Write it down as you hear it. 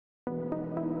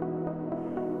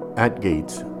At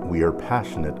Gates, we are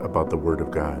passionate about the Word of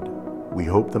God. We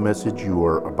hope the message you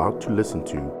are about to listen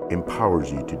to empowers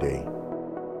you today.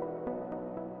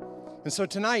 And so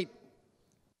tonight,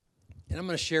 and I'm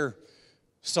going to share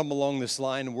some along this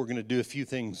line, and we're going to do a few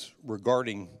things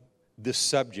regarding this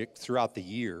subject throughout the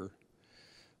year.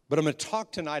 But I'm going to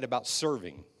talk tonight about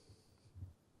serving.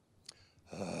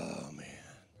 Oh,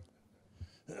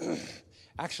 man.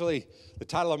 Actually, the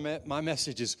title of my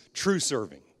message is True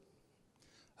Serving.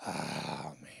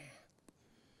 Oh, man.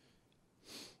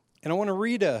 And I want to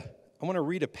read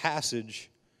a passage,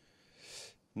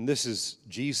 and this is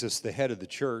Jesus, the head of the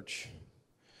church,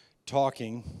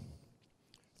 talking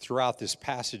throughout this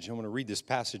passage. I'm going to read this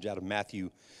passage out of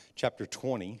Matthew chapter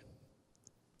 20.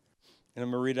 And I'm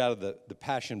going to read out of the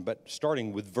Passion, but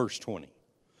starting with verse 20.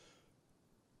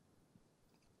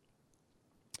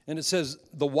 And it says,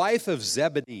 the wife of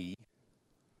Zebedee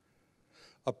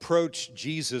approached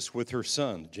Jesus with her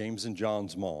son, James and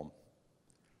John's mom.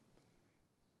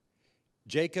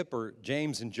 Jacob, or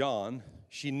James and John,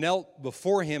 she knelt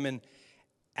before him and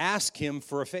asked him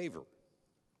for a favor.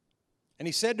 And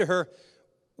he said to her,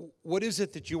 "What is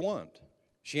it that you want?"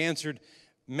 She answered,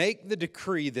 "Make the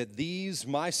decree that these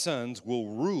my sons will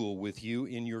rule with you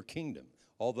in your kingdom."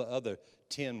 All the other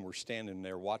 10 were standing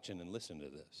there watching and listening to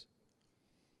this.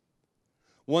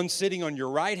 "One sitting on your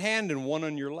right hand and one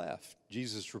on your left."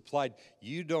 Jesus replied,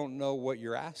 "You don't know what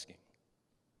you're asking."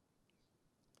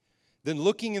 Then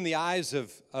looking in the eyes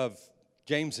of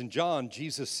James and John,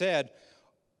 Jesus said,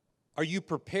 "Are you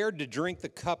prepared to drink the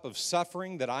cup of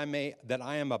suffering that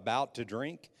I am about to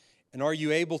drink? And are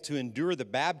you able to endure the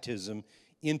baptism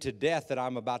into death that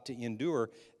I'm about to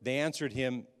endure?" They answered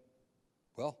him,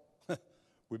 "Well,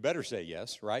 we better say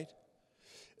yes, right?"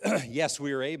 "Yes,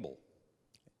 we are able."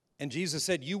 And Jesus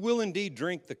said, "You will indeed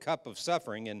drink the cup of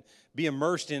suffering and be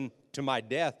immersed into my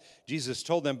death." Jesus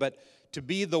told them, "But to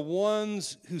be the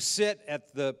ones who sit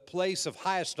at the place of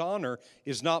highest honor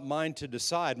is not mine to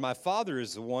decide. My Father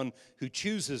is the one who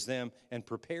chooses them and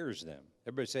prepares them."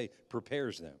 Everybody say,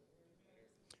 prepares them.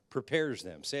 Prepares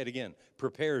them. Say it again.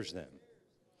 Prepares them.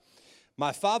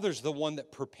 My Father's the one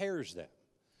that prepares them.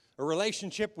 A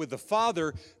relationship with the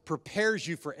Father prepares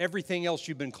you for everything else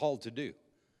you've been called to do.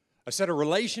 I said a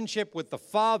relationship with the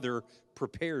Father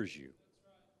prepares you.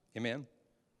 Amen?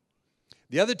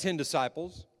 The other 10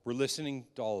 disciples were listening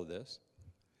to all of this.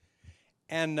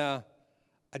 And a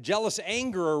jealous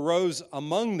anger arose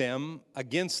among them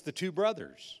against the two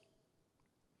brothers.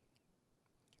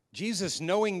 Jesus,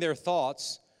 knowing their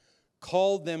thoughts,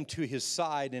 called them to his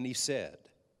side, and he said,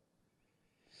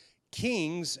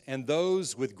 "Kings and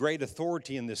those with great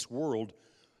authority in this world,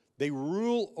 they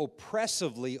rule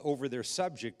oppressively over their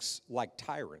subjects like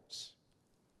tyrants.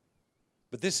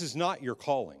 But this is not your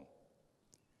calling.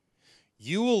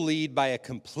 You will lead by a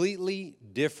completely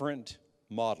different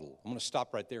model." I'm going to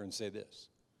stop right there and say this.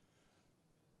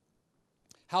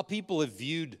 How people have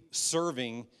viewed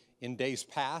serving in days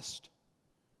past,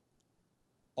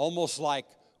 almost like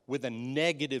with a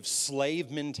negative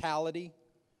slave mentality,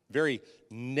 very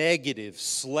negative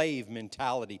slave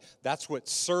mentality. That's what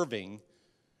serving.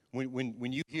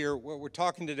 When you hear, well, we're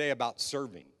talking today about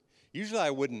serving. Usually I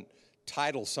wouldn't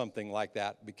title something like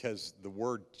that because the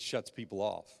word shuts people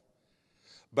off.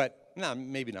 But,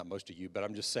 maybe not most of you, but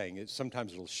I'm just saying,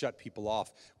 sometimes it'll shut people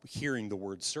off hearing the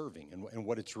word serving and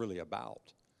what it's really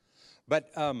about. But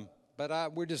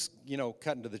we're just,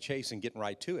 cutting to the chase and getting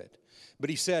right to it. But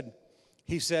he said,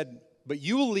 "But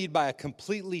you will lead by a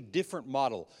completely different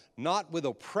model, not with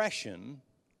oppression,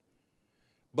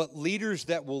 but leaders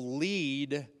that will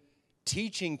lead,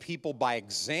 teaching people by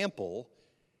example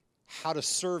how to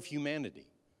serve humanity.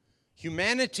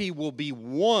 Humanity will be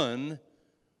won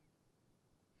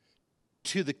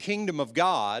to the kingdom of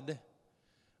God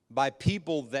by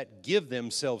people that give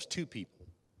themselves to people.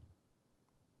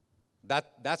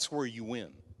 That's where you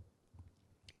win."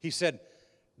 He said,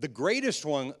 "The greatest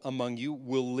one among you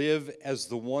will live as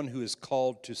the one who is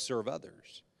called to serve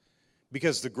others,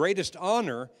 because the greatest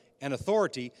honor and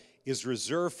authority is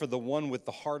reserved for the one with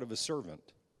the heart of a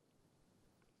servant.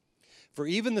 For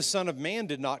even the Son of Man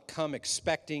did not come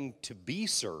expecting to be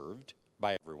served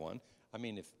by everyone." I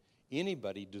mean, if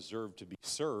anybody deserved to be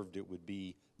served, it would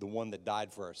be the one that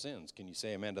died for our sins. Can you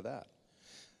say amen to that?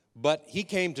 "But he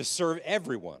came to serve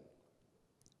everyone."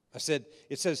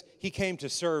 It says he came to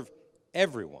serve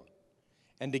everyone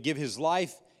and to give his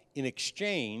life in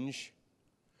exchange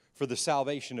for the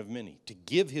salvation of many. To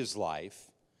give his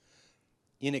life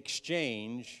in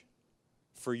exchange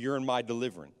for your and my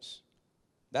deliverance.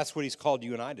 That's what he's called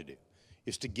you and I to do,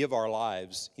 is to give our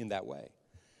lives in that way.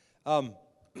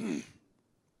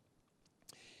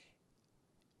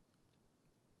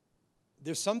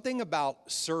 there's something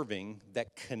about serving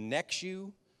that connects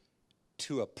you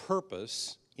to a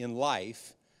purpose in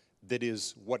life that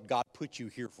is what God put you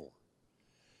here for.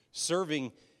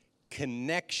 Serving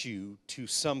connects you to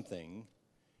something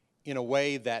in a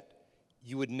way that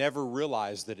you would never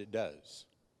realize that it does.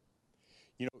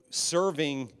 You know,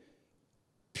 serving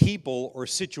people or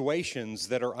situations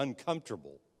that are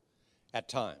uncomfortable at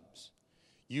times.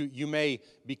 You may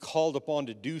be called upon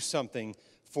to do something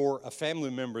for a family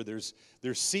member. There's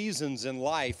seasons in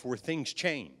life where things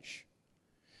change.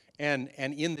 And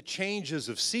in the changes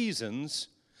of seasons,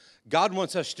 God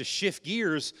wants us to shift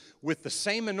gears with the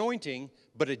same anointing,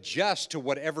 but adjust to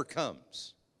whatever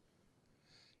comes.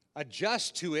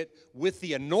 Adjust to it with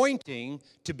the anointing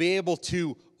to be able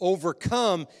to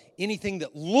overcome anything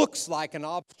that looks like an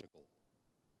obstacle.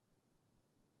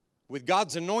 With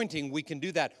God's anointing, we can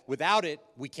do that. Without it,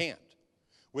 we can't.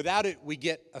 Without it, we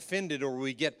get offended, or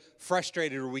we get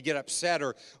frustrated, or we get upset,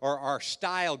 or our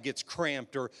style gets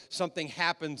cramped, or something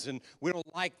happens and we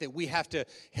don't like that we have to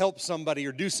help somebody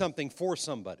or do something for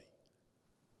somebody.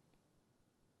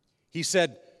 He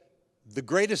said, the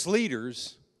greatest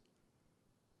leaders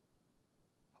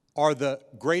are the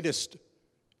greatest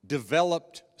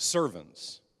developed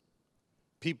servants,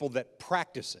 people that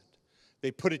practice it.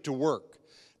 They put it to work.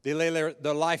 They lay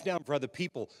their life down for other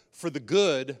people, for the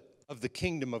good of the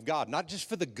kingdom of God. Not just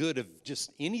for the good of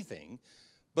just anything,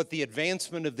 but the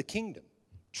advancement of the kingdom.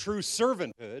 True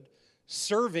servanthood,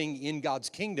 serving in God's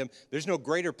kingdom. There's no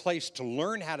greater place to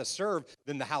learn how to serve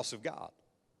than the house of God.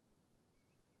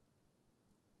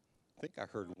 I think I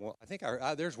heard one.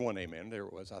 There's one amen. There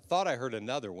it was. I thought I heard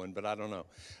another one, but I don't know.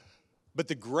 But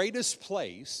the greatest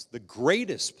place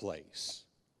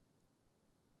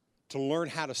to learn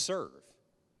how to serve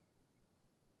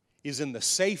is in the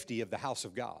safety of the house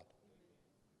of God.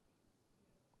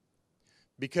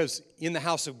 Because in the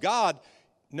house of God,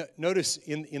 notice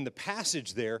in the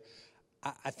passage there,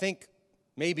 I think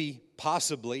maybe,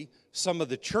 possibly, some of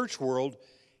the church world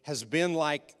has been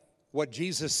like what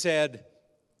Jesus said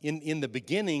in the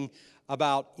beginning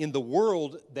about in the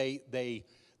world they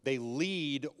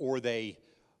lead, or they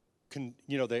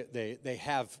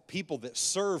have people that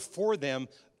serve for them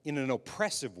in an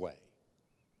oppressive way.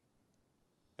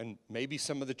 And maybe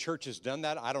some of the church has done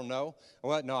that. I don't know.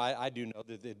 Well, no, I do know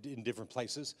that in different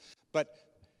places. But,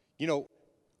 you know,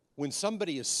 when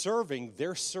somebody is serving,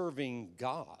 they're serving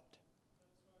God.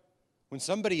 When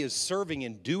somebody is serving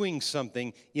and doing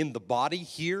something in the body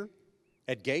here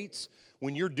at Gates,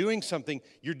 when you're doing something,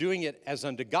 you're doing it as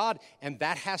unto God, and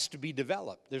that has to be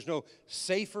developed. There's no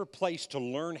safer place to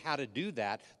learn how to do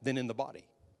that than in the body.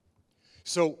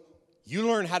 So you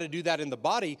learn how to do that in the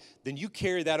body, then you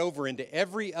carry that over into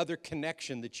every other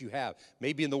connection that you have.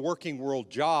 Maybe in the working world,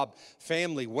 job,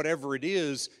 family, whatever it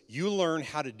is, you learn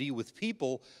how to deal with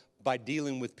people by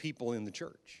dealing with people in the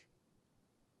church.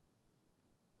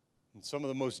 And some of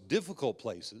the most difficult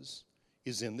places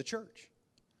is in the church.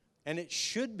 And it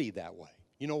should be that way.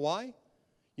 You know why?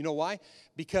 You know why?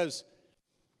 Because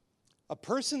a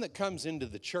person that comes into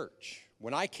the church,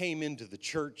 when I came into the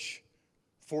church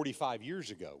 45 years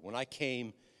ago, when I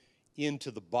came into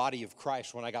the body of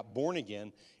Christ, when I got born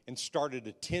again and started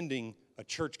attending a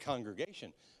church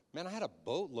congregation, man, I had a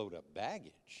boatload of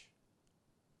baggage,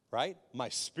 right? My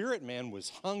spirit man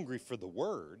was hungry for the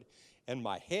word, and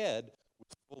my head was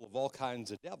full of all kinds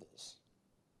of devils.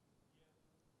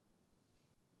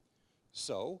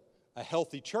 So, a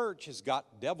healthy church has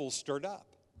got devils stirred up.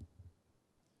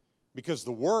 Because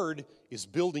the word is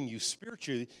building you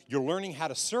spiritually. You're learning how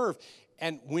to serve.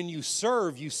 And when you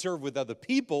serve with other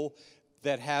people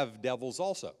that have devils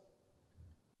also.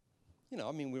 You know,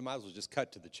 I mean, we might as well just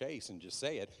cut to the chase and just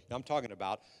say it. I'm talking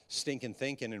about stinking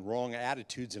thinking and wrong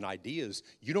attitudes and ideas.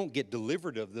 You don't get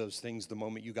delivered of those things the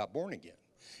moment you got born again.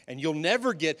 And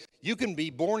you can be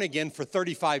born again for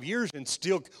 35 years and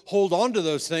still hold on to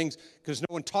those things because no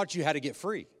one taught you how to get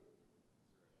free.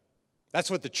 That's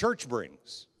what the church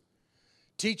brings.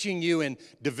 Teaching you and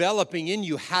developing in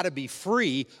you how to be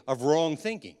free of wrong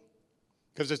thinking.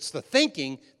 Because it's the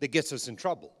thinking that gets us in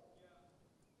trouble.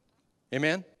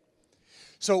 Amen?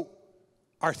 So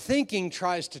our thinking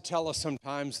tries to tell us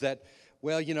sometimes that,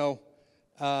 well, you know,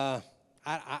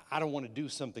 I don't want to do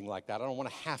something like that. I don't want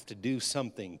to have to do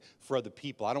something for other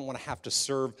people. I don't want to have to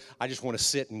serve. I just want to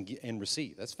sit and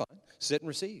receive. That's fine. Sit and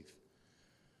receive.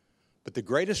 But the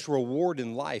greatest reward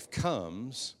in life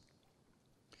comes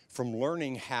from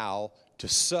learning how to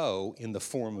sow in the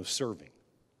form of serving.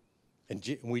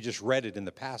 And we just read it in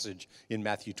the passage in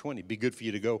Matthew 20. It'd be good for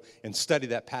you to go and study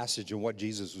that passage and what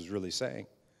Jesus was really saying.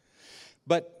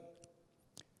 But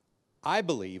I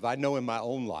know in my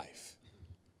own life,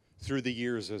 through the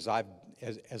years as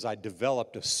I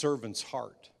developed a servant's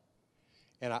heart.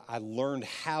 And I learned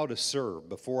how to serve.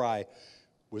 Before I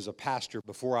was a pastor,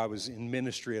 before I was in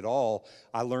ministry at all,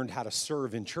 I learned how to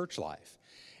serve in church life.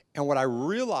 And what I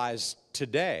realized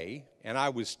today, and I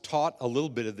was taught a little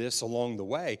bit of this along the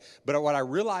way, but what I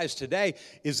realized today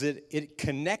is that it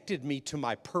connected me to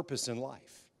my purpose in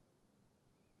life.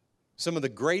 Some of the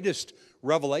greatest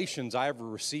revelations I ever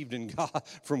received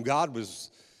from God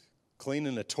was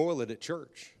cleaning a toilet at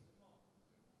church,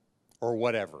 or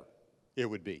whatever it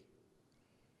would be.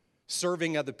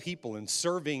 Serving other people and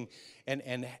serving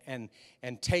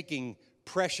and taking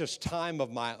precious time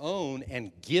of my own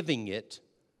and giving it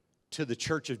to the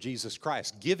church of Jesus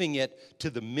Christ, giving it to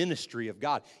the ministry of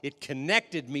God. It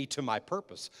connected me to my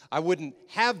purpose. I wouldn't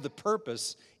have the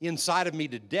purpose inside of me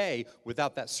today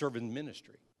without that servant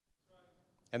ministry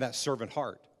and that servant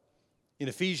heart. In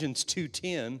Ephesians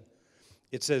 2:10,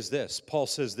 it says this, Paul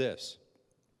says this,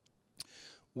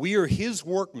 "We are his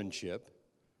workmanship,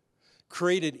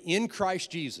 created in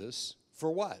Christ Jesus for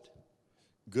what?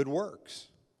 Good works,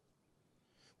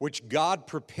 which God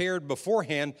prepared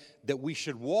beforehand that we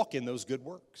should walk in those good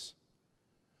works."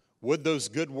 Would those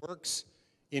good works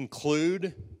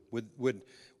include, would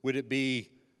it be,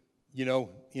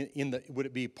 would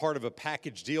it be part of a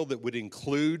package deal that would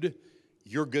include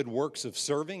your good works of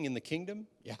serving in the kingdom?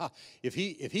 Yeah. If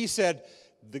he said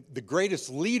the greatest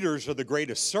leaders are the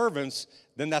greatest servants,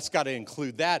 then that's got to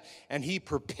include that. And he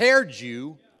prepared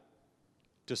you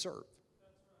to serve.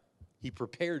 He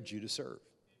prepared you to serve.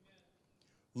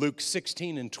 Luke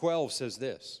 16:12 says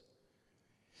this,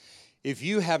 "If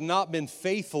you have not been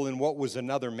faithful in what was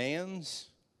another man's,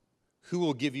 who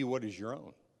will give you what is your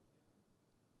own?"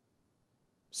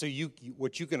 So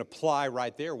what you can apply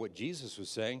right there, what Jesus was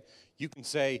saying, you can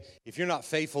say, if you're not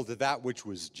faithful to that which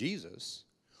was Jesus,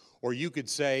 or you could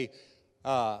say,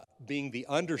 being the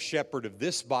under shepherd of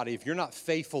this body, if you're not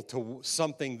faithful to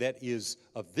something that is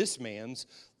of this man's,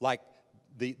 like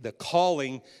the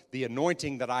calling, the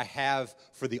anointing that I have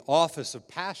for the office of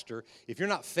pastor, if you're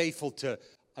not faithful to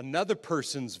another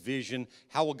person's vision,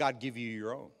 how will God give you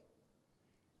your own?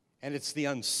 And it's the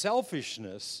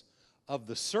unselfishness of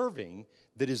the serving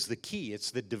that is the key.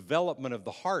 It's the development of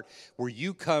the heart where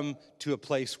you come to a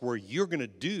place where you're going to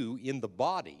do in the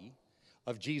body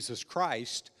of Jesus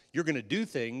Christ, you're going to do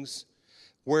things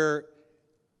where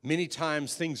many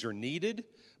times things are needed,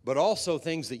 but also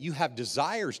things that you have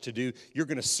desires to do. You're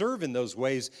going to serve in those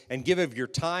ways and give of your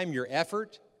time, your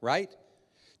effort, right,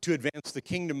 to advance the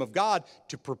kingdom of God,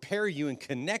 to prepare you and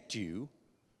connect you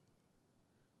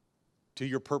to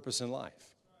your purpose in life.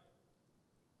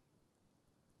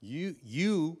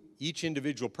 You, each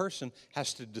individual person,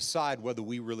 has to decide whether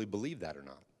we really believe that or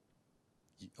not.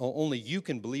 Only you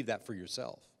can believe that for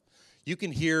yourself. You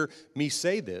can hear me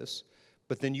say this,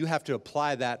 but then you have to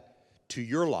apply that to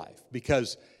your life.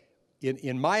 Because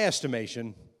in my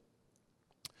estimation,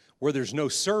 where there's no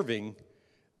serving,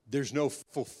 there's no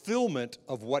fulfillment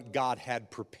of what God had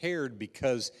prepared,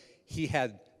 because he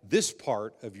had this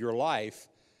part of your life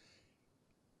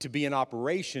to be in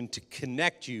operation to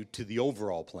connect you to the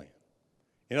overall plan.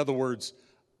 In other words,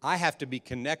 I have to be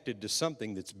connected to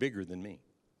something that's bigger than me.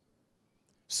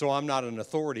 So I'm not an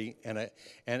authority and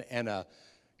a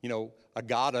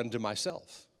God unto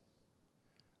myself.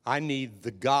 I need the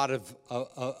God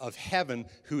of heaven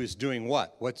who is doing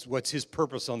what? What's his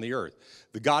purpose on the earth?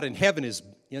 The God in heaven is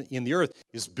in the earth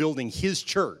is building his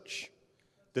church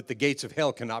that the gates of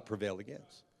hell cannot prevail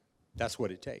against. That's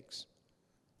what it takes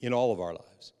in all of our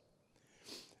lives.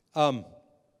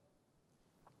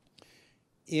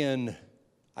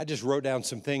 I just wrote down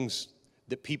some things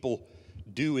that people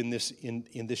do in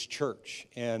this church,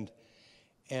 and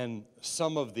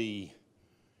some of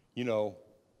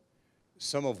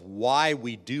why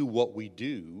we do what we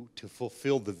do to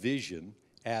fulfill the vision,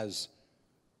 as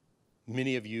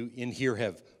many of you in here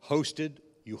have hosted.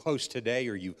 You host today,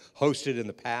 or you hosted in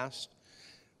the past.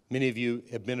 Many of you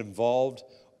have been involved,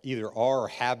 either are or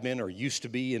have been or used to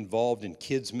be involved in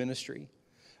kids ministry,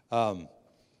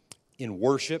 in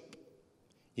worship,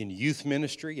 in youth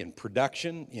ministry, in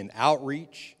production, in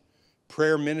outreach,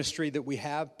 prayer ministry that we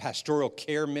have, pastoral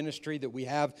care ministry that we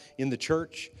have in the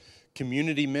church,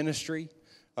 community ministry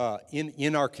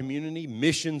in our community,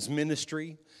 missions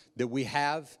ministry that we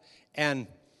have. And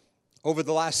over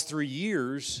the last 3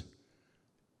 years,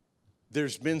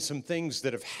 there's been some things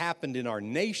that have happened in our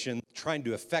nation trying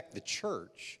to affect the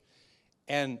church.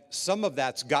 And some of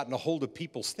that's gotten a hold of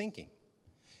people's thinking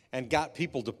and got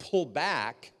people to pull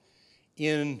back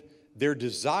in their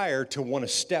desire to want to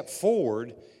step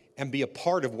forward and be a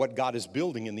part of what God is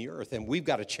building in the earth. And we've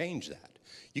got to change that.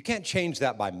 You can't change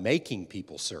that by making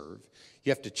people serve.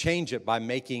 You have to change it by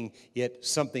making it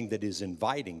something that is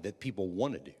inviting, that people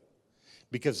want to do,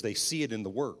 because they see it in the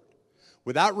Word.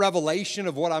 Without revelation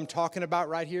of what I'm talking about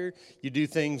right here, you do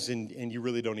things and you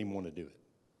really don't even want to do it.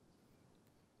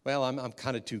 Well, I'm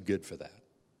kind of too good for that.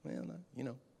 Well, you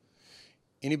know,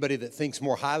 anybody that thinks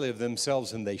more highly of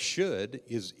themselves than they should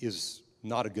is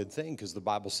not a good thing, because the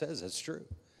Bible says that's true.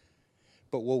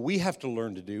 But what we have to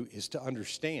learn to do is to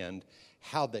understand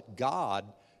how God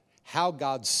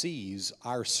sees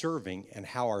our serving, and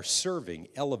how our serving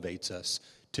elevates us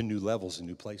to new levels and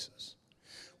new places.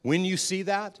 When you see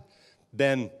that,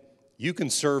 then you can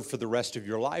serve for the rest of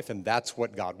your life, and that's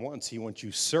what God wants. He wants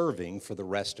you serving for the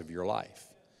rest of your life.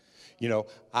 You know,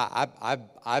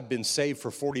 I've been saved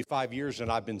for 45 years,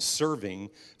 and I've been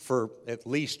serving for at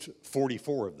least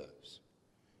 44 of those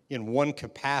in one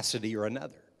capacity or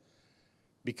another,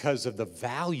 because of the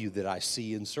value that I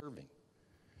see in serving.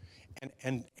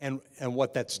 And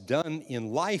what that's done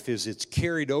in life is it's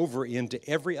carried over into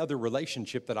every other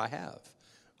relationship that I have.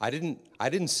 I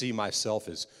didn't see myself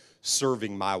as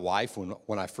serving my wife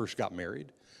when I first got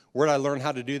married. Where did I learn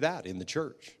how to do that? In the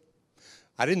church.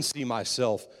 I didn't see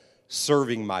myself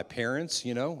serving my parents,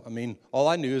 you know. I mean, all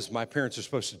I knew is my parents are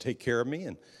supposed to take care of me,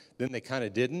 and then they kind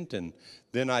of didn't, and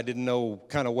then I didn't know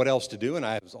kind of what else to do, and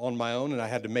I was on my own, and I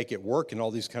had to make it work and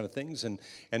all these kind of things. And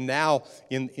now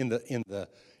in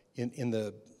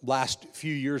the last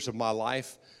few years of my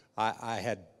life, I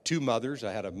had two mothers.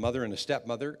 I had a mother and a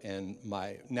stepmother, and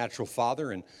my natural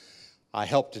father, and I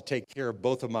helped to take care of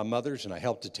both of my mothers, and I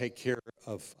helped to take care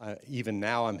of, even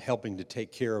now I'm helping to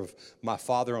take care of my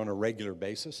father on a regular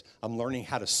basis. I'm learning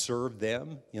how to serve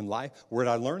them in life. Where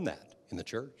did I learn that? In the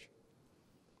church.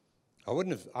 I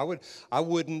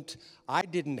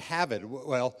didn't have it.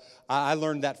 Well, I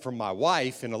learned that from my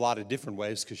wife in a lot of different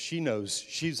ways, because she knows,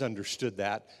 she's understood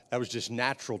that. That was just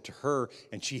natural to her,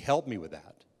 and she helped me with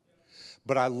that.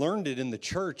 But I learned it in the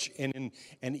church, and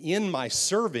in my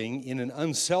serving in an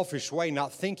unselfish way,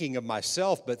 not thinking of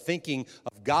myself, but thinking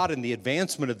of God and the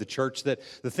advancement of the church, that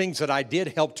the things that I did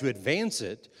help to advance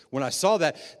it. When I saw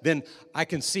that, then I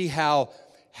can see how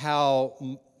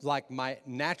like my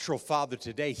natural father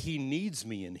today, he needs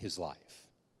me in his life.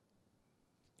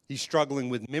 He's struggling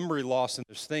with memory loss, and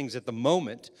there's things at the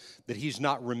moment that he's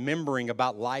not remembering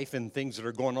about life and things that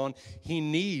are going on. He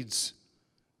needs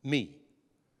me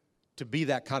to be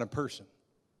that kind of person.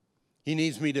 He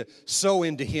needs me to sow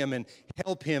into him and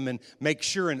help him and make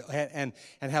sure and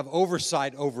have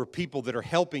oversight over people that are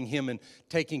helping him and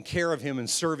taking care of him and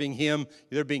serving him.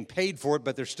 They're being paid for it,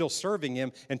 but they're still serving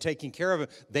him and taking care of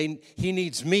him. He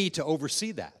needs me to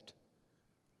oversee that.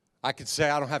 I could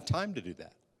say I don't have time to do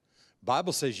that.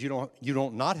 Bible says you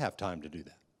don't not have time to do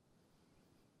that.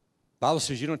 Bible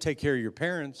says you don't take care of your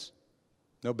parents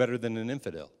no better than an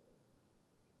infidel.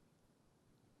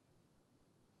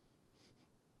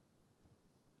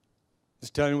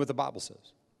 Just telling you what the Bible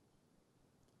says.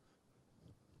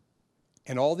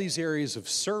 And all these areas of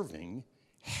serving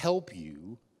help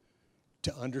you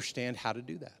to understand how to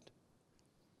do that.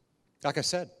 Like I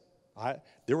said,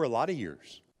 there were a lot of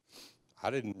years I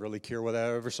didn't really care whether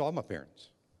I ever saw my parents,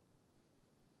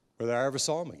 whether I ever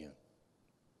saw them again.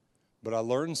 But I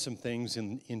learned some things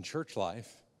in church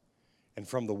life and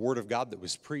from the Word of God that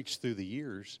was preached through the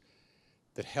years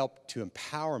that helped to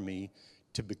empower me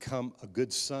to become a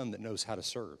good son that knows how to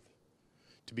serve,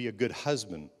 to be a good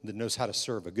husband that knows how to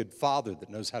serve, a good father that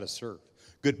knows how to serve,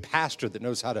 good pastor that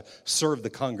knows how to serve the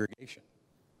congregation.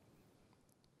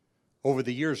 Over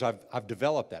the years, I've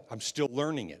developed that. I'm still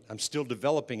learning it. I'm still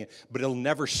developing it, but it'll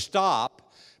never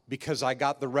stop because I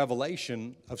got the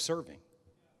revelation of serving.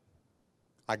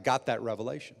 I got that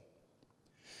revelation.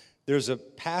 There's a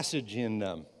passage in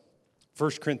 1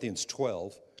 Corinthians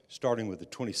 12, starting with the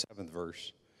 27th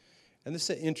verse. And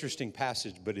this is an interesting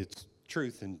passage, but it's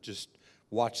truth, and just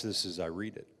watch this as I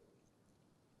read it.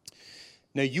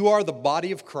 Now, you are the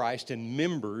body of Christ and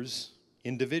members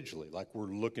individually, like we're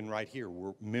looking right here.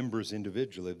 We're members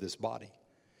individually of this body.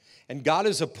 And God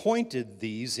has appointed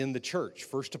these in the church,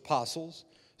 first apostles,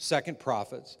 second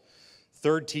prophets,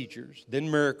 third teachers,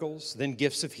 then miracles, then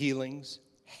gifts of healings,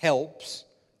 helps,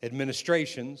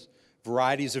 administrations,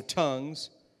 varieties of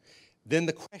tongues. Then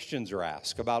the questions are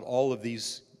asked about all of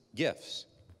these gifts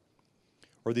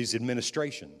or these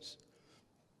administrations.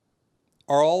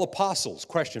 Are all apostles?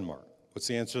 Question mark. What's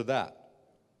the answer to that?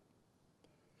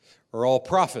 Are all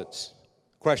prophets?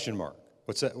 Question mark.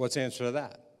 What's the answer to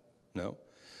that? No.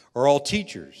 Are all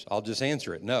teachers? I'll just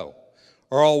answer it. No.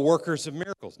 Are all workers of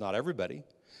miracles? Not everybody.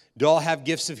 Do all have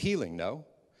gifts of healing? No.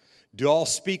 Do all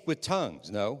speak with tongues?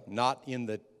 No. Not in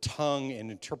the tongue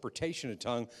and interpretation of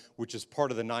tongue, which is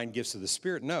part of the 9 gifts of the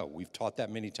Spirit? No, we've taught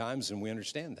that many times and we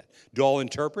understand that. Do all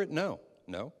interpret? No,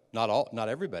 not all, not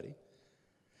everybody.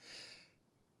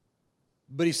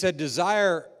 But he said,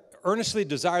 earnestly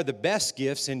desire the best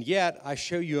gifts, and yet I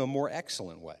show you a more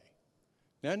excellent way.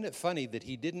 Now, isn't it funny that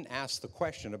he didn't ask the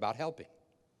question about helping?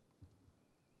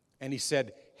 And he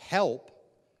said, help,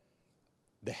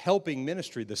 the helping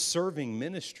ministry, the serving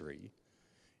ministry,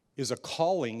 is a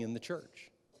calling in the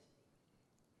church.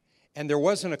 And there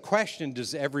wasn't a question,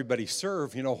 does everybody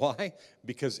serve? You know why?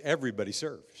 Because everybody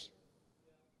serves.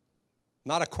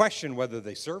 Not a question whether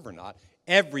they serve or not.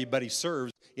 Everybody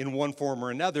serves in one form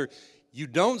or another. You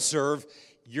don't serve,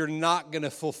 you're not going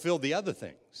to fulfill the other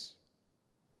things.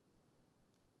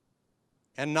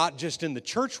 And not just in the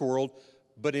church world,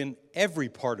 but in every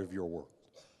part of your world.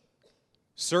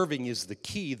 Serving is the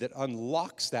key that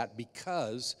unlocks that,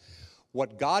 because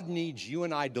what God needs you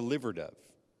and I delivered of,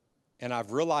 and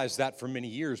I've realized that for many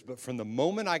years, but from the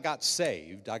moment I got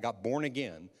saved, I got born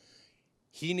again,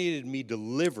 He needed me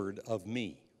delivered of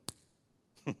me.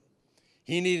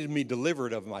 He needed me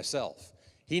delivered of myself.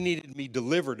 He needed me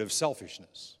delivered of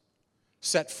selfishness,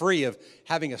 set free of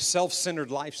having a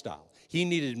self-centered lifestyle. He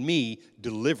needed me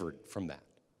delivered from that.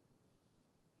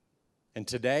 And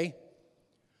today,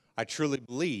 I truly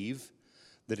believe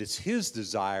that it's His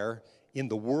desire in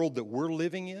the world that we're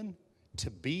living in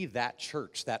to be that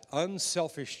church, that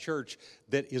unselfish church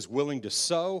that is willing to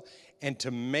sow and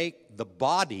to make the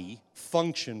body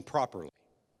function properly.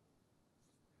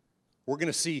 We're going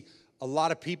to see a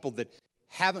lot of people that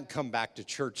haven't come back to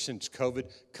church since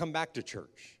COVID come back to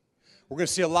church. We're going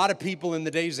to see a lot of people in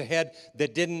the days ahead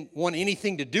that didn't want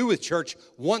anything to do with church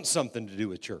want something to do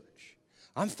with church.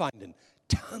 I'm finding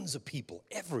tons of people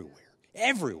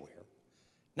everywhere.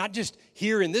 Not just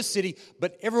here in this city,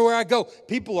 but everywhere I go.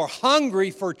 People are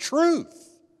hungry for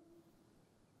truth.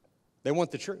 They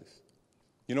want the truth.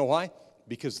 You know why?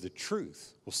 Because the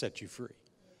truth will set you free.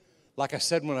 Like I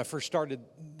said when I first started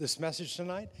this message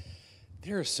tonight,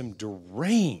 there are some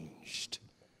deranged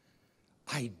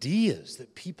ideas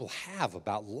that people have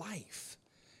about life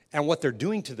and what they're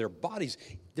doing to their bodies.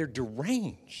 They're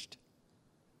deranged.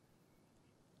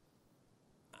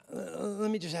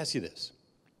 Let me just ask you this.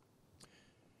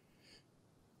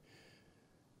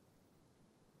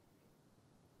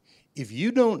 If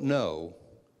you don't know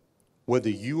whether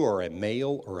you are a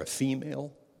male or a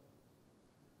female,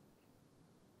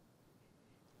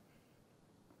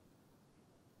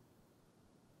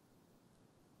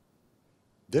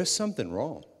 there's something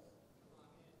wrong.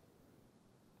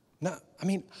 Now,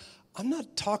 I'm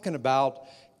not talking about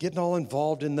getting all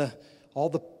involved in all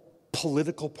the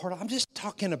political part. I'm just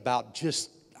talking about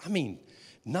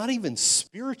not even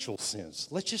spiritual sense.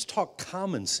 Let's just talk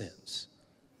common sense.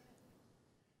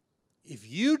 If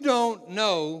you don't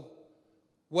know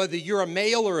whether you're a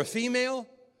male or a female,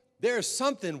 there's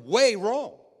something way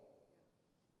wrong.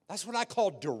 That's what I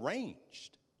call deranged.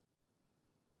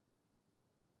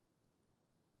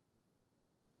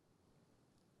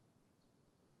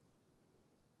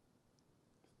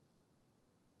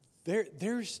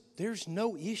 There's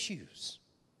no issues.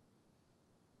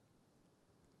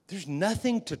 There's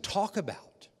nothing to talk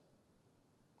about.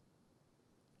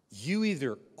 You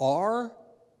either are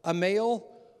a male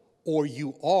or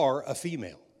you are a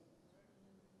female.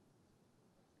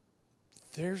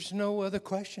 There's no other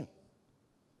question.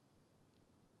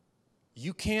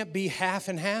 You can't be half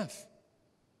and half.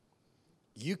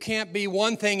 You can't be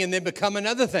one thing and then become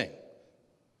another thing.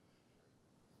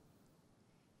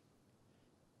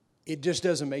 It just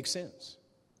doesn't make sense.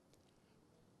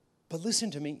 But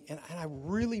listen to me, and I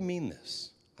really mean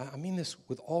this. I mean this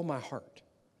with all my heart.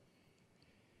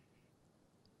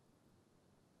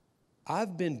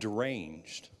 I've been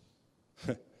deranged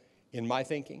in my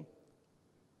thinking.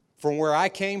 From where I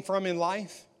came from in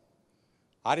life,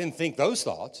 I didn't think those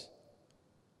thoughts.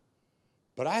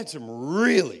 But I had some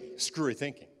really screwy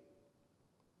thinking.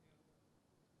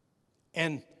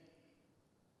 And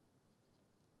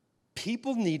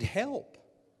people need help.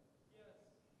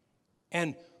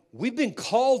 And we've been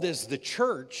called as the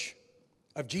church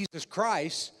of Jesus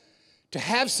Christ to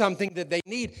have something that they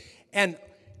need. And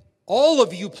all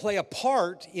of you play a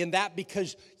part in that,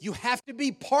 because you have to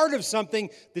be part of something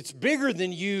that's bigger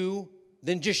than you,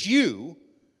 than just you,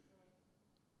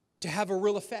 to have a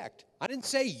real effect. I didn't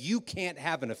say you can't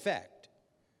have an effect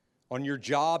on your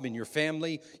job and your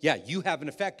family. Yeah, you have an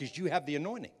effect because you have the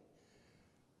anointing.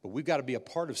 But we've got to be a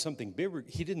part of something bigger.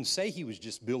 He didn't say He was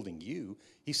just building you.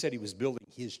 He said He was building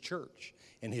His church.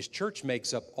 And His church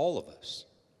makes up all of us.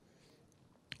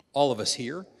 All of us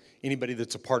here anybody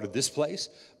that's a part of this place,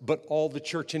 but all the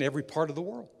church in every part of the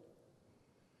world.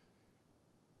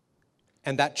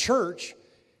 And that church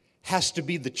has to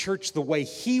be the church the way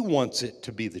he wants it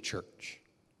to be the church.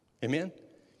 Amen?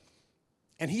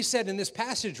 And he said in this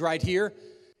passage right here,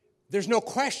 there's no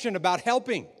question about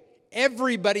helping.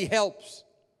 Everybody helps.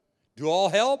 Do all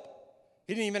help?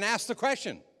 He didn't even ask the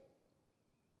question.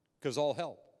 Because all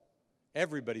help.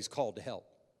 Everybody's called to help.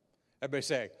 Everybody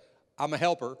say, I'm a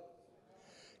helper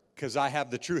because I have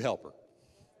the true helper.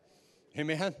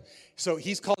 Amen? So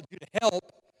he's called you to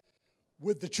help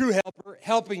with the true helper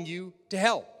helping you to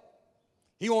help.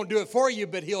 He won't do it for you,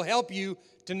 but he'll help you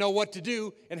to know what to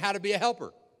do and how to be a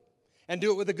helper. And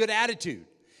do it with a good attitude.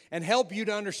 And help you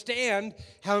to understand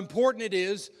how important it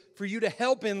is for you to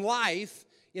help in life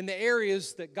in the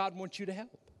areas that God wants you to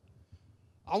help.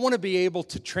 I want to be able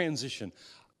to transition.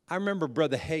 I remember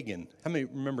Brother Hagin. How many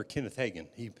remember Kenneth Hagin?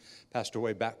 He passed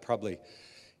away back probably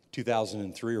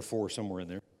 2003 or 4, somewhere in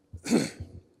there.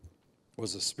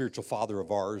 Was a spiritual father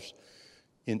of ours.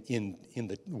 In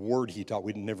the word he taught.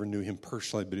 We never knew him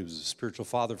personally, but he was a spiritual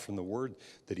father from the word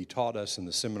that he taught us in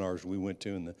the seminars we went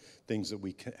to and the things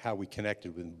that how we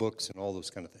connected with books and all those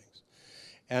kind of things.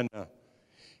 And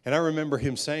I remember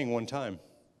him saying one time,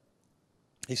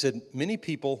 he said, many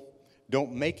people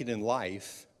don't make it in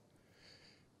life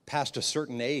past a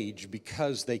certain age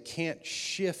because they can't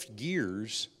shift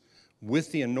gears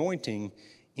with the anointing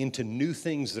into new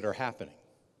things that are happening.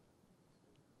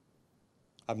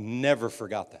 I've never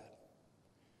forgot that.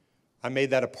 I made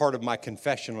that a part of my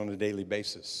confession on a daily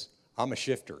basis. I'm a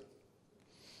shifter.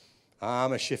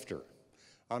 I'm a shifter.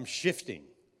 I'm shifting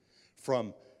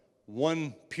from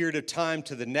one period of time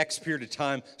to the next period of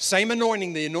time. Same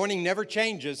anointing. The anointing never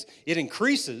changes. It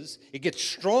increases. It gets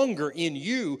stronger in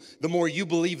you the more you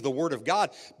believe the Word of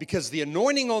God, because the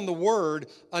anointing on the Word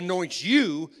anoints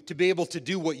you to be able to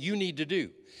do what you need to do.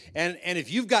 And if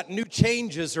you've got new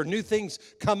changes or new things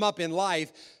come up in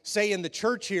life, say in the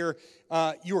church here,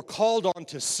 you were called on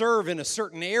to serve in a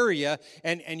certain area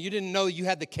and you didn't know you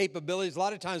had the capabilities. A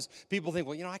lot of times people think,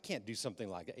 well, I can't do something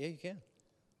like that. Yeah, you can.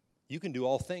 You can do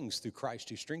all things through Christ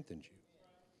who strengthens you.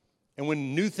 And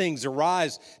when new things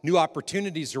arise, new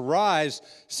opportunities arise,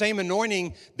 same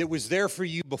anointing that was there for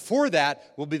you before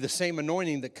that will be the same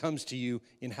anointing that comes to you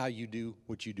in how you do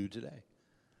what you do today.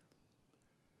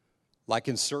 Like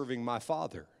in serving my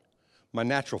father, my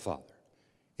natural father,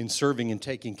 in serving and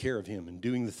taking care of him and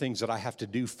doing the things that I have to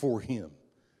do for him.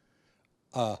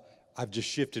 I've just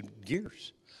shifted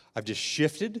gears. I've just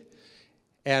shifted,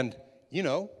 and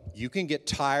you can get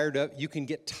tired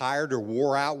or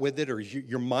wore out with it, or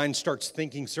your mind starts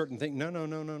thinking certain things.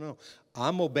 No.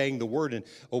 I'm obeying the word, and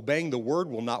obeying the word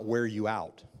will not wear you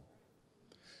out.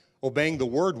 Obeying the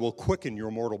word will quicken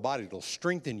your mortal body. It'll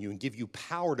strengthen you and give you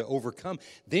power to overcome.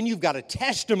 Then you've got a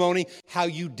testimony how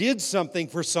you did something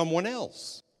for someone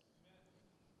else.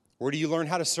 Where do you learn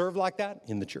how to serve like that?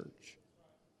 In the church.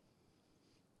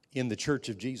 In the church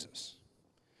of Jesus.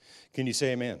 Can you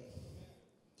say amen?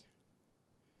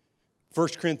 1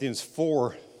 Corinthians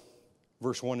 4,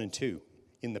 verse 1 and 2,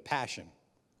 in the Passion.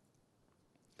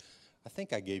 I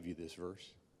think I gave you this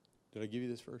verse. Did I give you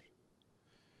this verse?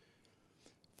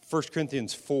 1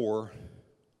 Corinthians 4,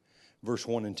 verse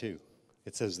 1 and 2.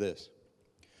 It says this.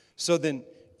 So then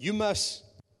you must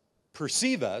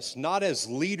perceive us not as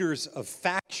leaders of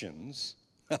factions.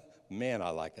 Man, I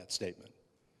like that statement.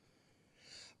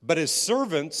 But as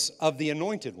servants of the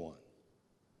Anointed One.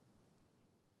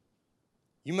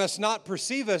 You must not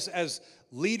perceive us as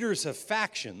leaders of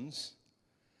factions,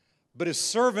 but as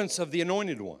servants of the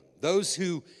Anointed One. Those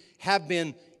who have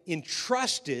been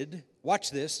entrusted,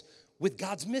 watch this, with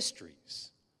God's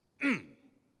mysteries.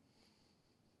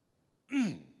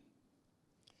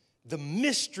 The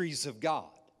mysteries of God.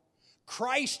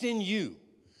 Christ in you,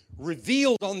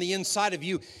 revealed on the inside of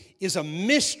you, is a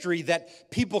mystery that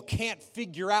people can't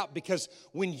figure out, because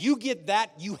when you get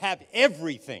that, you have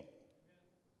everything.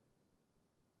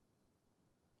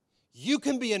 You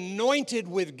can be anointed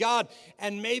with God,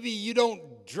 and maybe you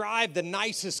don't drive the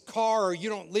nicest car, or you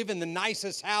don't live in the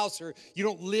nicest house, or you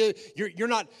don't live,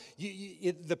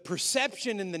 the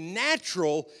perception in the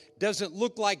natural doesn't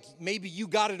look like maybe you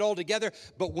got it all together.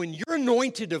 But when you're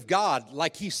anointed of God,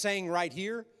 like he's saying right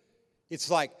here,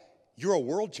 it's like you're a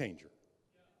world changer.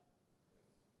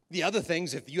 The other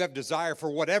things, if you have desire for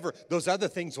whatever, those other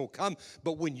things will come.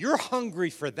 But when you're hungry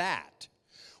for that,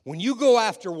 when you go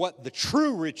after what the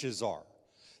true riches are,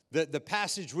 the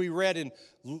passage we read in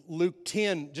Luke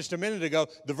 10 just a minute ago,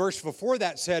 the verse before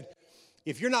that said,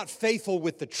 if you're not faithful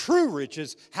with the true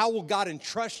riches, how will God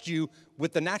entrust you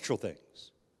with the natural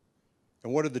things?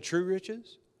 And what are the true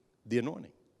riches? The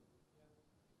anointing.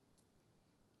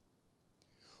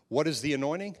 What is the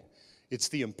anointing? It's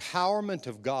the empowerment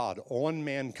of God on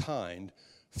mankind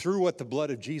through what the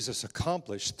blood of Jesus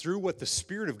accomplished, through what the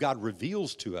Spirit of God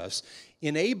reveals to us,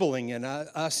 enabling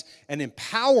us and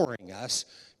empowering us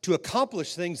to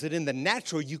accomplish things that in the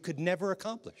natural you could never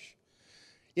accomplish.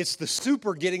 It's the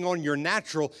super getting on your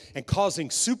natural and causing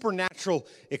supernatural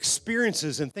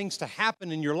experiences and things to happen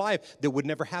in your life that would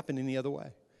never happen any other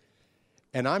way.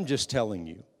 And I'm just telling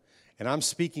you, and I'm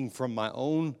speaking from my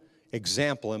own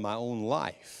example in my own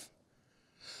life,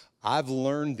 I've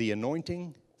learned the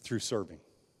anointing through serving.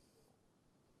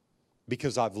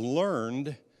 Because I've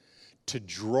learned to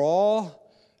draw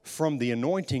from the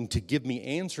anointing to give me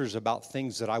answers about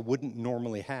things that I wouldn't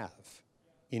normally have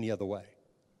any other way.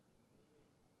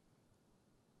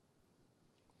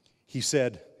 He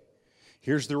said,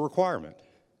 here's the requirement.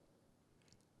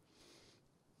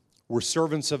 We're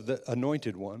servants of the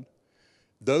Anointed One,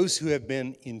 those who have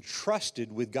been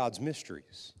entrusted with God's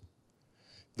mysteries.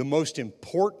 The most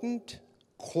important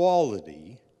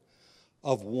quality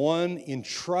of one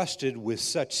entrusted with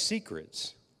such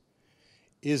secrets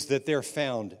is that they're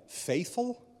found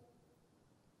faithful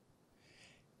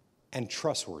and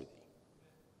trustworthy.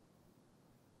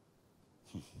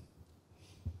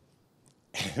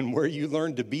 And where you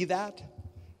learn to be that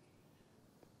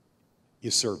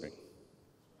is serving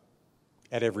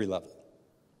at every level.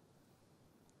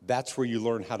 That's where you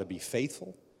learn how to be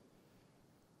faithful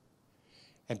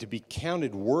and to be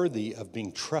counted worthy of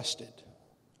being trusted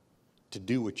to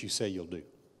do what you say you'll do,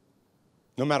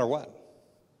 no matter what.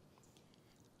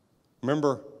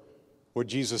 Remember what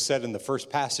Jesus said in the first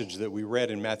passage that we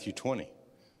read in Matthew 20.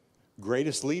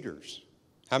 Greatest leaders.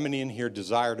 How many in here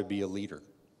desire to be a leader?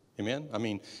 Amen? I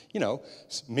mean,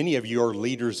 many of you are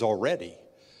leaders already,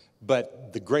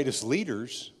 but the greatest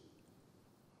leaders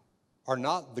are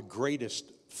not the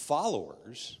greatest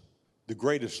followers. The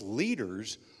greatest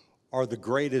leaders are the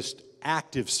greatest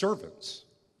active servants.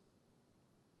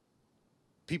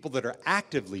 People that are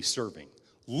actively serving,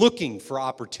 looking for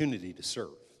opportunity to serve.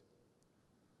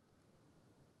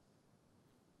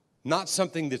 Not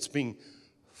something that's being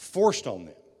forced on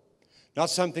them. Not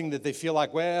something that they feel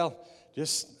like, well,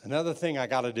 just another thing I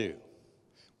got to do.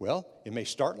 Well, it may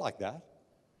start like that,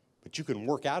 but you can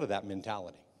work out of that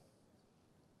mentality.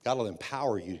 God will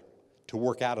empower you to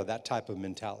work out of that type of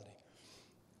mentality.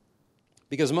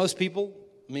 Because most people,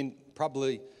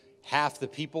 probably half the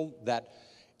people that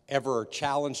ever are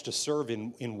challenged to serve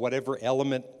in whatever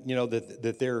element,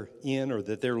 that they're in or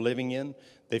that they're living in,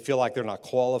 they feel like they're not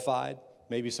qualified.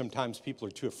 Maybe sometimes people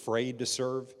are too afraid to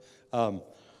serve.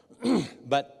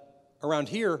 But around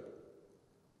here,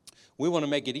 we want to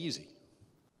make it easy.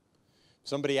 If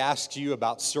somebody asks you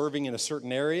about serving in a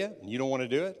certain area and you don't want to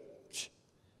do it,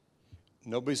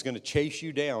 nobody's going to chase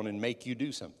you down and make you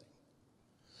do something.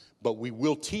 But we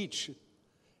will teach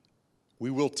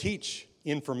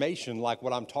information like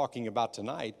what I'm talking about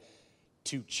tonight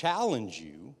to challenge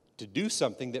you to do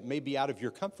something that may be out of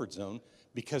your comfort zone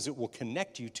because it will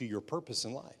connect you to your purpose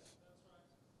in life.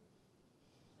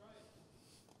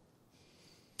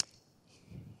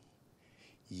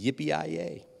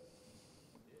 Yippee-yi-yay.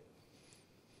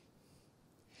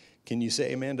 Can you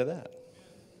say amen to that?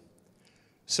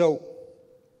 So,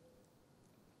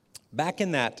 back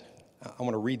in that, I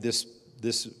want to read this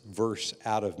verse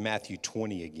out of Matthew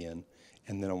 20 again,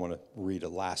 and then I want to read a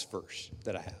last verse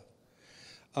that I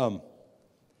have.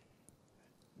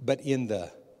 But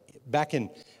back in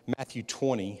Matthew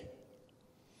 20,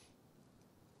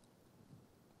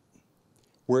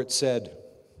 where it said,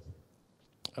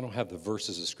 I don't have the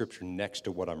verses of Scripture next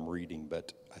to what I'm reading,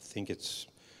 but I think it's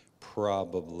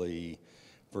probably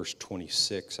verse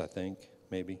 26, I think,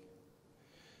 maybe.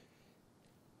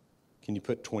 Can you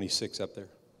put 26 up there?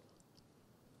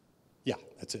 Yeah,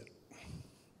 that's it. It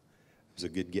was a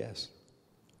good guess.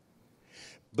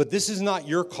 But this is not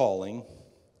your calling.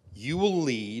 You will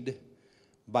lead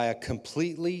by a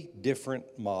completely different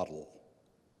model.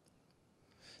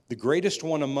 The greatest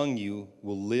one among you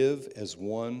will live as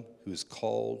one who is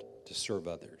called to serve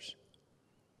others.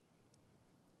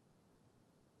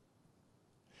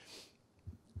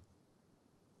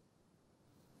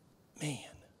 Man,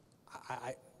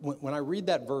 when I read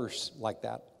that verse like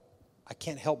that, I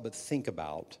can't help but think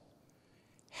about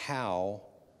how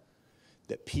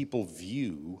that people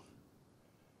view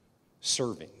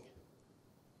serving.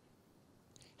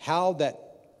 How that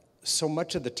so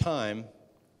much of the time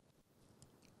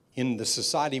in the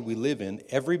society we live in,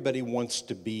 everybody wants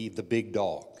to be the big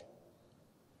dog.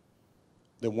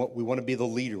 We want to be the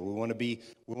leader. We want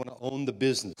to own the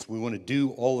business. We want to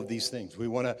do all of these things. We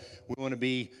want to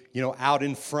be, out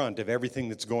in front of everything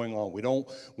that's going on. We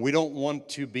don't want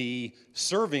to be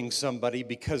serving somebody,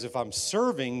 because if I'm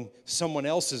serving someone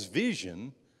else's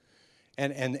vision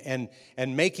and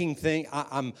making things,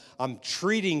 I'm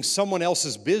treating someone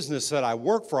else's business that I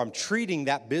work for, I'm treating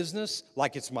that business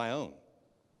like it's my own.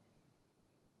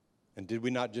 And did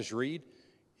we not just read?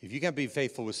 If you can't be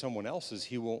faithful with someone else's,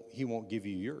 he won't give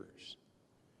you yours.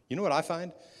 You know what I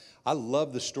find? I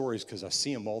love the stories because I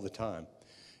see them all the time.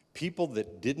 People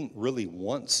that didn't really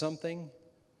want something,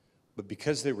 but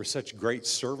because they were such great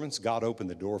servants, God opened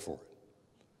the door for it.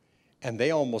 And they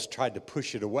almost tried to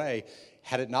push it away.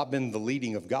 Had it not been the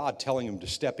leading of God telling them to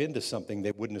step into something,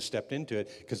 they wouldn't have stepped into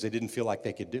it because they didn't feel like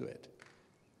they could do it.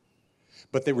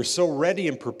 But they were so ready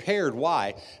and prepared.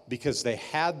 Why? Because they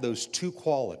had those two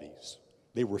qualities.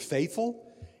 They were faithful,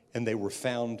 and they were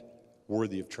found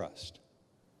worthy of trust.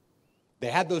 They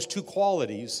had those two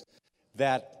qualities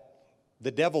that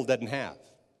the devil doesn't have.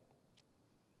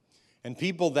 And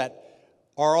people that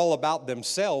are all about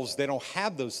themselves, they don't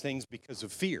have those things because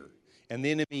of fear. And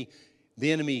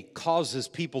the enemy causes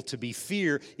people to be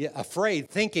afraid,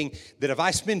 thinking that if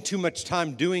I spend too much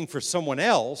time doing for someone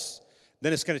else,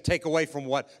 then it's going to take away from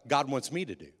what God wants me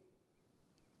to do.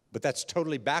 But that's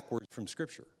totally backwards from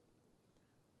Scripture.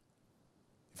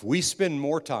 If we spend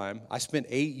more time, I spent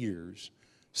 8 years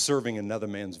serving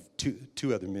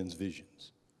two other men's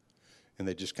visions. And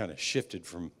they just kind of shifted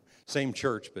from same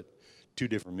church, but two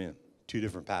different men, two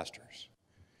different pastors.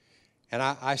 And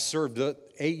I served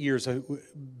 8 years,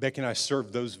 Becky and I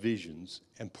served those visions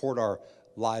and poured our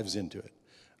lives into it.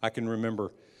 I can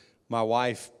remember my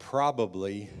wife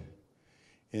probably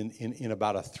in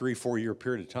about a 3-4 year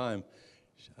period of time,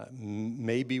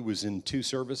 maybe was in 2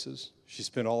 services. She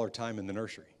spent all her time in the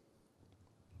nursery.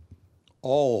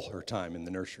 All her time in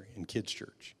the nursery, in kids'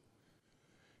 church.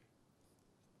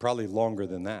 Probably longer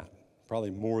than that.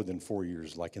 Probably more than 4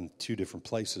 years, like in 2 different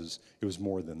places. It was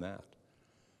more than that.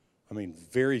 I mean,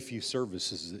 very few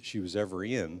services that she was ever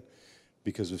in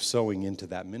because of sowing into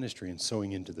that ministry and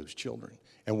sowing into those children.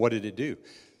 And what did it do?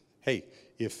 Hey,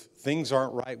 if things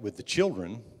aren't right with the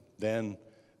children, then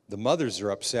the mothers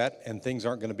are upset and things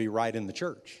aren't going to be right in the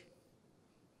church.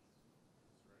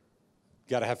 You've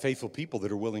got to have faithful people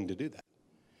that are willing to do that.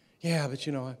 Yeah, but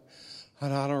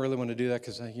I don't really want to do that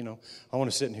because I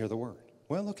want to sit and hear the word.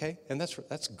 Well, okay, and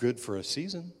that's good for a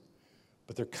season.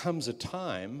 But there comes a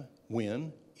time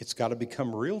when it's got to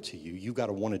become real to you. You've got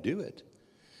to want to do it.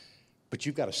 But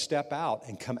you've got to step out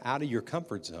and come out of your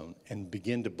comfort zone and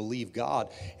begin to believe God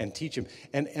and teach Him.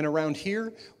 And around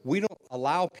here, we don't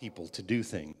allow people to do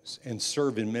things and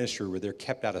serve in ministry where they're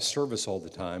kept out of service all the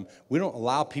time. We don't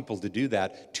allow people to do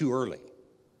that too early.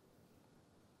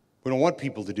 We don't want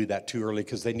people to do that too early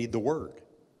because they need the word.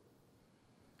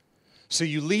 So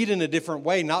you lead in a different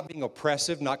way, not being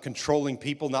oppressive, not controlling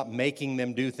people, not making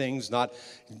them do things, not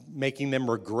making them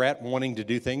regret wanting to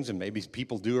do things. And maybe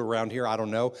people do around here, I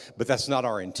don't know. But that's not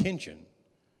our intention.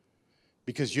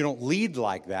 Because you don't lead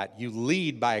like that. You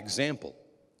lead by example.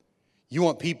 You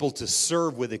want people to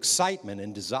serve with excitement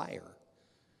and desire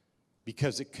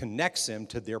because it connects them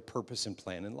to their purpose and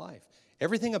plan in life.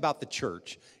 Everything about the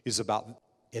church is about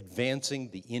advancing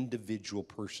the individual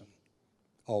person,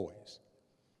 always.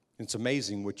 It's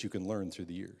amazing what you can learn through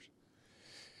the years.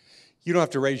 You don't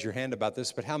have to raise your hand about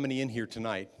this, but how many in here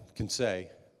tonight can say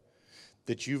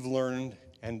that you've learned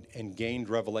and gained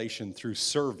revelation through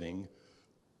serving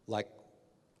like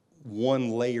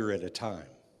one layer at a time?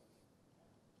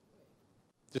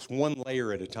 Just one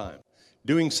layer at a time.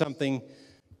 Doing something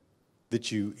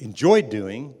that you enjoyed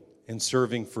doing and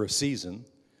serving for a season,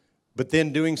 but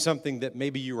then doing something that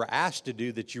maybe you were asked to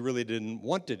do that you really didn't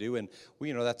want to do, and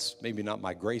that's maybe not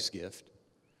my grace gift.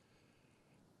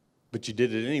 But you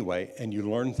did it anyway, and you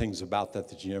learned things about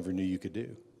that you never knew you could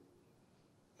do.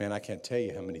 Man, I can't tell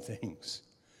you how many things.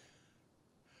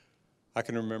 I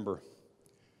can remember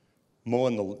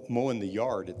mowing the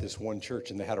yard at this one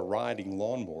church, and they had a riding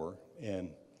lawnmower, and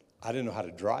I didn't know how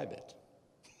to drive it.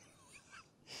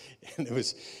 And it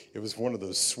was one of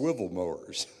those swivel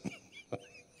mowers.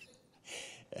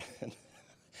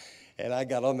 And I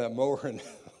got on that mower, and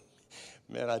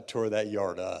man, I tore that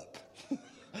yard up.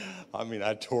 I mean,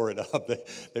 I tore it up.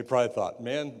 They probably thought,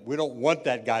 man, we don't want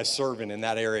that guy serving in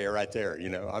that area right there,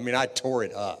 I mean, I tore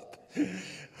it up.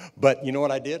 But you know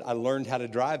what I did? I learned how to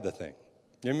drive the thing.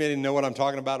 You didn't know what I'm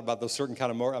talking about those certain kind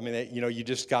of mower? I mean, you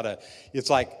just got to, it's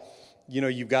like,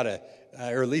 you've got to,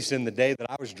 or at least in the day that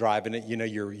I was driving it,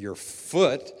 your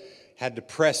foot had to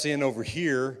press in over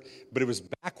here, but it was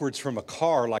backwards from a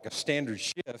car, like a standard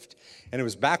shift, and it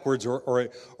was backwards,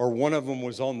 or one of them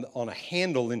was on a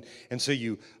handle, and so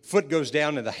you foot goes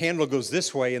down and the handle goes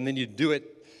this way, and then you do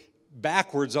it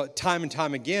backwards time and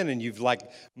time again, and you've like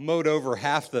mowed over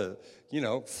half the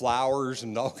flowers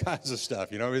and all kinds of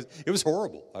stuff. It was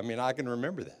horrible. I mean, I can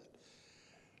remember that,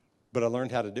 but I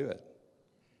learned how to do it,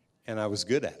 and I was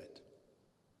good at it.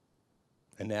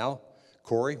 And now,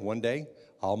 Corey, one day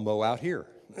I'll mow out here.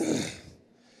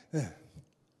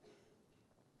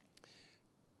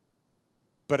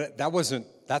 But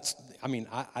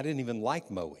I didn't even like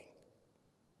mowing.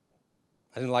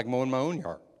 I didn't like mowing my own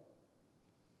yard.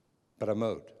 But I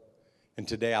mowed. And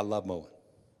today I love mowing.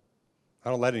 I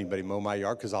don't let anybody mow my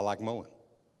yard because I like mowing.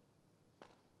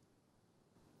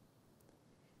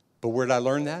 But where did I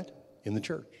learn that? In the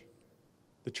church.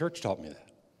 The church taught me that.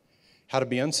 How to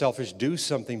be unselfish, do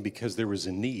something because there was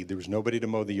a need. There was nobody to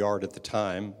mow the yard at the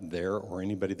time there, or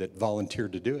anybody that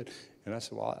volunteered to do it. And I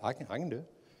said, well, I can do it.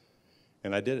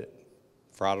 And I did it.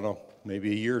 For, I don't know,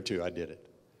 maybe a year or two I did it.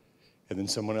 And then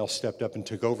someone else stepped up and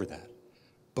took over that.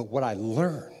 But what I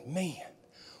learned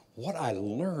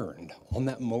on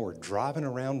that mower, driving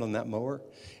around on that mower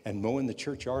and mowing the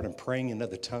churchyard and praying in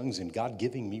other tongues and God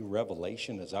giving me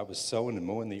revelation as I was sowing and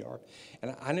mowing the yard.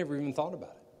 And I never even thought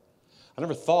about it. I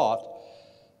never thought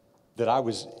that I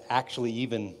was actually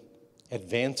even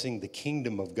advancing the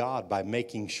kingdom of God by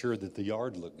making sure that the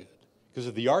yard looked good. Because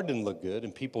if the yard didn't look good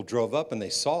and people drove up and they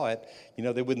saw it,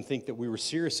 they wouldn't think that we were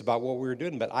serious about what we were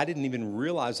doing. But I didn't even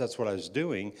realize that's what I was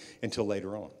doing until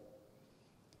later on.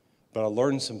 But I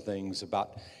learned some things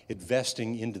about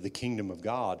investing into the kingdom of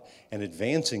God and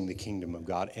advancing the kingdom of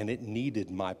God, and it needed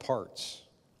my parts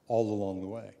all along the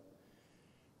way.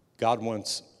 God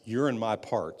wants your and my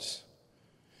parts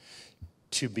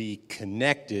to be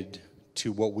connected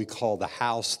to what we call the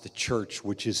house, the church,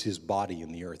 which is his body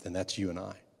in the earth, and that's you and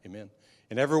I. Amen.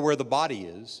 And everywhere the body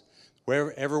is,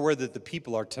 everywhere that the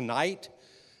people are tonight,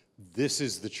 this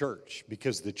is the church,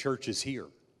 because the church is here.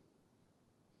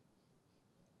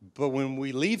 But when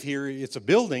we leave here, it's a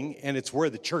building, and it's where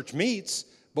the church meets,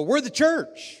 but we're the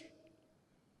church.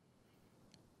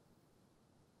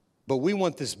 But we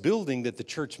want this building that the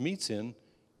church meets in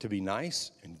to be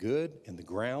nice and good, and the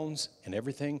grounds and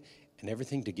everything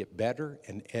to get better,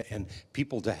 and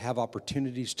people to have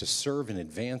opportunities to serve and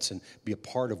advance and be a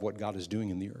part of what God is doing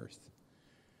in the earth.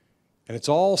 And it's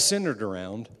all centered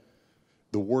around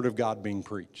the Word of God being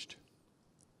preached.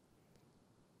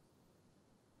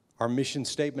 Our mission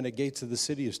statement at Gates of the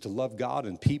City is to love God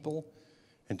and people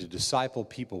and to disciple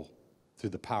people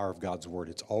through the power of God's Word.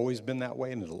 It's always been that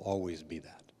way, and it'll always be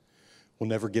that. We'll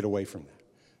never get away from that.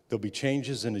 There'll be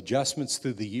changes and adjustments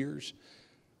through the years,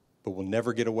 but we'll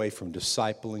never get away from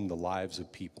discipling the lives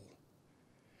of people.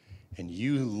 And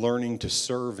you learning to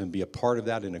serve and be a part of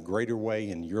that in a greater way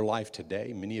in your life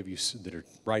today. Many of you that are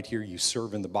right here, you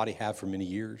serve in the body, have for many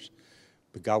years.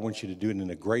 But God wants you to do it in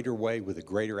a greater way, with a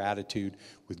greater attitude,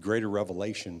 with greater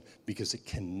revelation, because it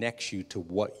connects you to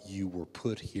what you were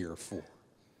put here for.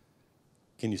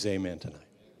 Can you say amen tonight?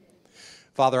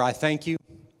 Father, I thank you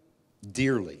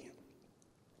dearly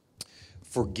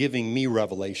for giving me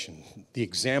revelation, the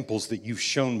examples that you've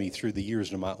shown me through the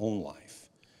years in my own life.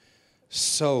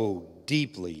 So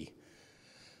deeply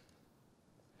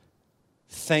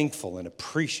thankful and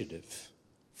appreciative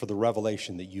for the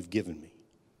revelation that you've given me.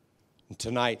 And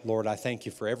tonight, Lord, I thank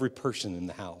you for every person in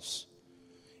the house.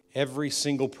 Every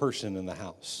single person in the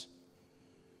house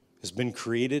has been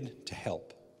created to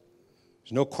help.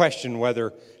 There's no question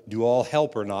whether do all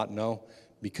help or not. No,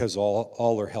 because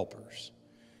all are helpers.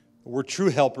 We're true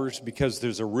helpers because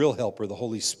there's a real helper, the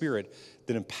Holy Spirit,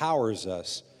 that empowers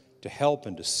us to help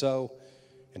and to sow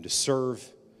and to serve,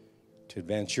 to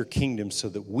advance your kingdom so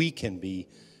that we can be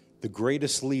the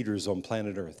greatest leaders on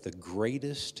planet Earth, the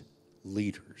greatest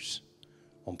leaders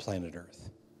on planet Earth,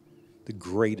 the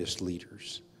greatest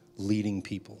leaders leading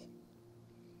people.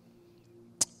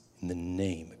 In the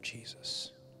name of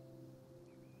Jesus.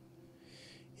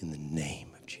 In the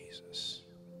name of Jesus.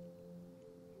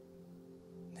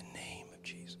 In the name of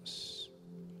Jesus.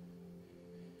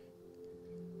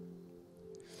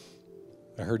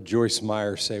 I heard Joyce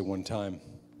Meyer say one time,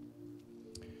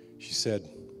 she said,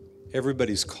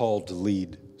 everybody's called to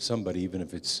lead somebody, even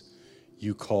if it's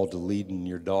you called to leading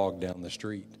your dog down the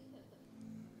street.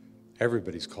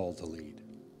 Everybody's called to lead.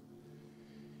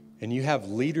 And you have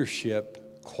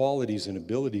leadership qualities and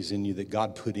abilities in you that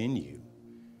God put in you.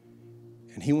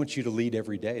 And he wants you to lead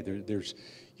every day.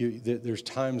 There's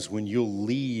times when you'll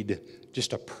lead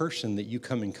just a person that you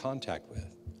come in contact with.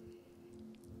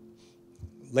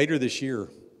 Later this year,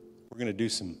 we're going to do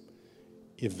some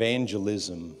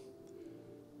evangelism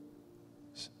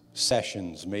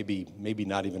sessions, maybe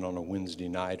not even on a Wednesday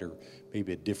night or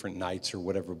maybe at different nights or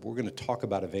whatever, but we're going to talk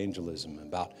about evangelism,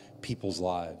 about people's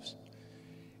lives.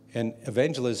 And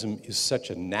evangelism is such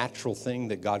a natural thing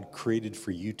that God created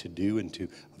for you to do and to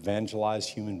evangelize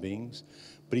human beings,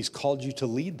 but He's called you to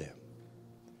lead them,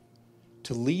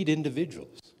 to lead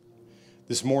individuals.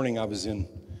 This morning I was in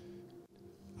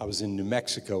New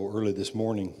Mexico early this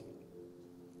morning,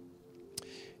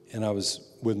 and I was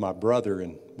with my brother,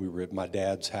 and we were at my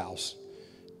dad's house,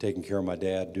 taking care of my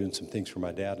dad, doing some things for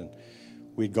my dad, and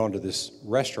we'd gone to this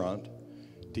restaurant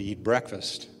to eat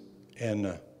breakfast, and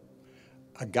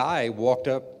a guy walked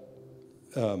up,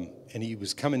 and he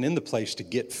was coming in the place to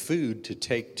get food to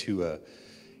take to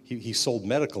he sold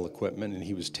medical equipment, and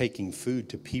he was taking food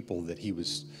to people that he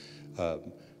was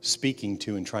speaking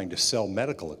to and trying to sell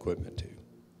medical equipment to.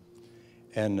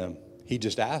 And he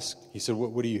just asked, he said,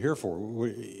 what are you here for?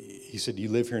 He said, do you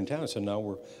live here in town? I said,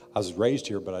 no, I was raised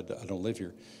here, but I don't live here.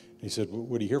 And he said,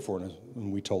 what are you here for?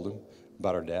 And we told him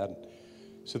about our dad.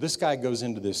 So this guy goes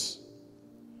into this,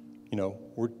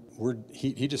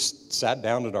 he just sat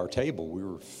down at our table. We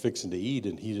were fixing to eat,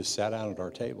 and he just sat down at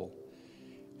our table.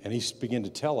 And he began to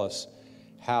tell us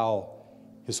how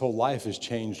his whole life has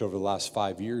changed over the last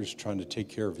 5 years trying to take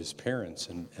care of his parents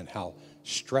and how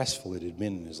stressful it had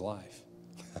been in his life.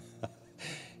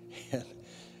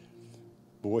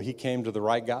 Boy, he came to the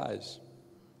right guys.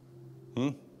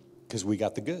 Because we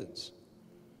got the goods.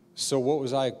 So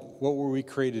what were we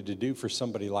created to do for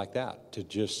somebody like that? To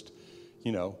just,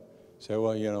 say,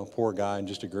 well, poor guy, and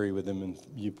just agree with him and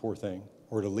you poor thing.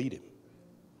 Or to lead him.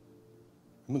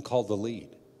 I've been called to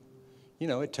lead.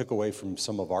 It took away from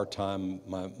some of our time.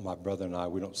 My brother and I,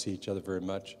 we don't see each other very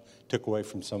much. Took away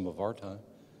from some of our time.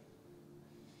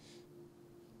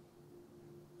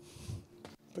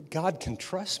 But God can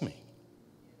trust me.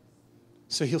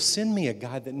 So He'll send me a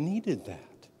guy that needed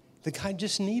that. The guy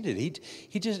just needed it.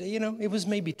 He just, it was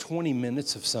maybe 20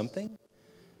 minutes of something.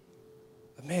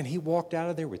 But man, he walked out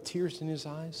of there with tears in his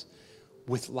eyes,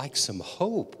 with like some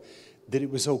hope that it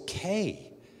was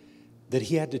okay, that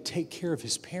he had to take care of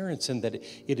his parents and that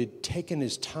it had taken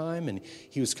his time, and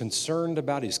he was concerned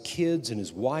about his kids and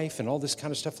his wife and all this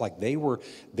kind of stuff, like they were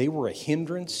a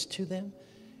hindrance to them.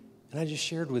 And I just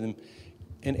shared with him,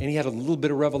 and he had a little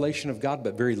bit of revelation of God,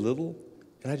 but very little.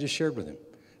 And I just shared with him,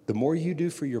 the more you do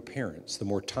for your parents, the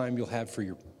more time you'll have for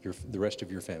the rest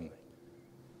of your family.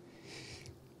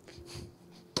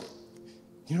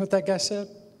 You know what that guy said?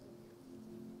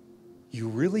 You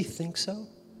really think so?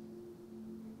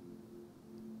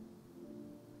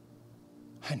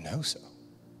 I know so.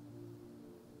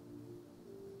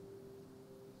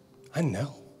 I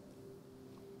know.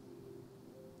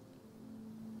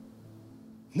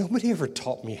 Nobody ever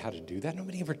taught me how to do that.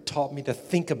 Nobody ever taught me to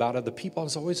think about other people. I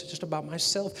was always just about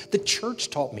myself. The church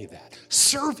taught me that.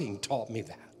 Serving taught me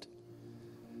that.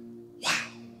 Wow.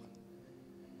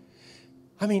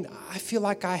 I mean, I feel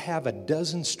like I have a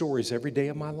dozen stories every day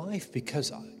of my life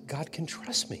because God can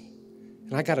trust me.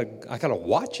 And I gotta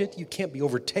watch it. You can't be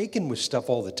overtaken with stuff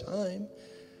all the time.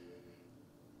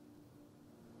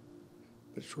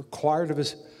 But it's required of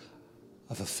us,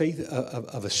 of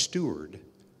a steward,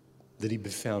 that he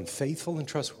be found faithful and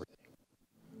trustworthy,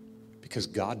 because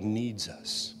God needs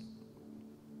us.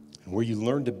 And where you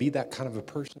learn to be that kind of a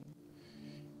person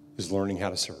is learning how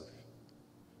to serve.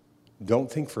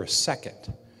 Don't think for a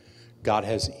second God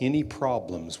has any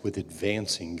problems with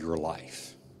advancing your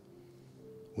life.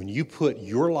 When you put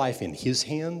your life in His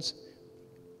hands,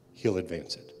 He'll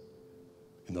advance it.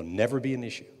 And there'll never be an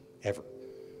issue, ever.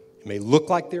 It may look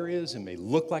like there is, it may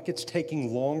look like it's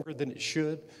taking longer than it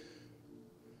should.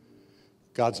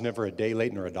 God's never a day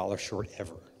late nor a dollar short,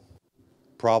 ever.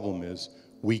 Problem is,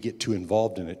 we get too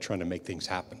involved in it trying to make things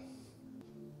happen.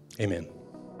 Amen.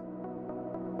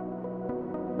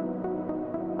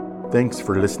 Thanks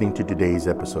for listening to today's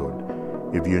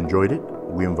episode. If you enjoyed it,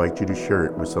 we invite you to share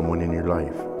it with someone in your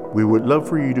life. We would love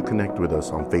for you to connect with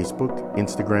us on Facebook,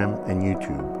 Instagram, and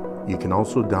YouTube. You can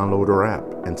also download our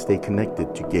app and stay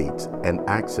connected to Gates and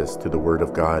access to the Word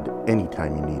of God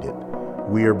anytime you need it.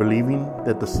 We are believing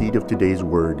that the seed of today's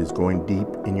word is going deep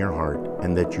in your heart,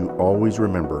 and that you always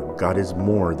remember God is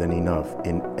more than enough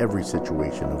in every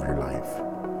situation of your life.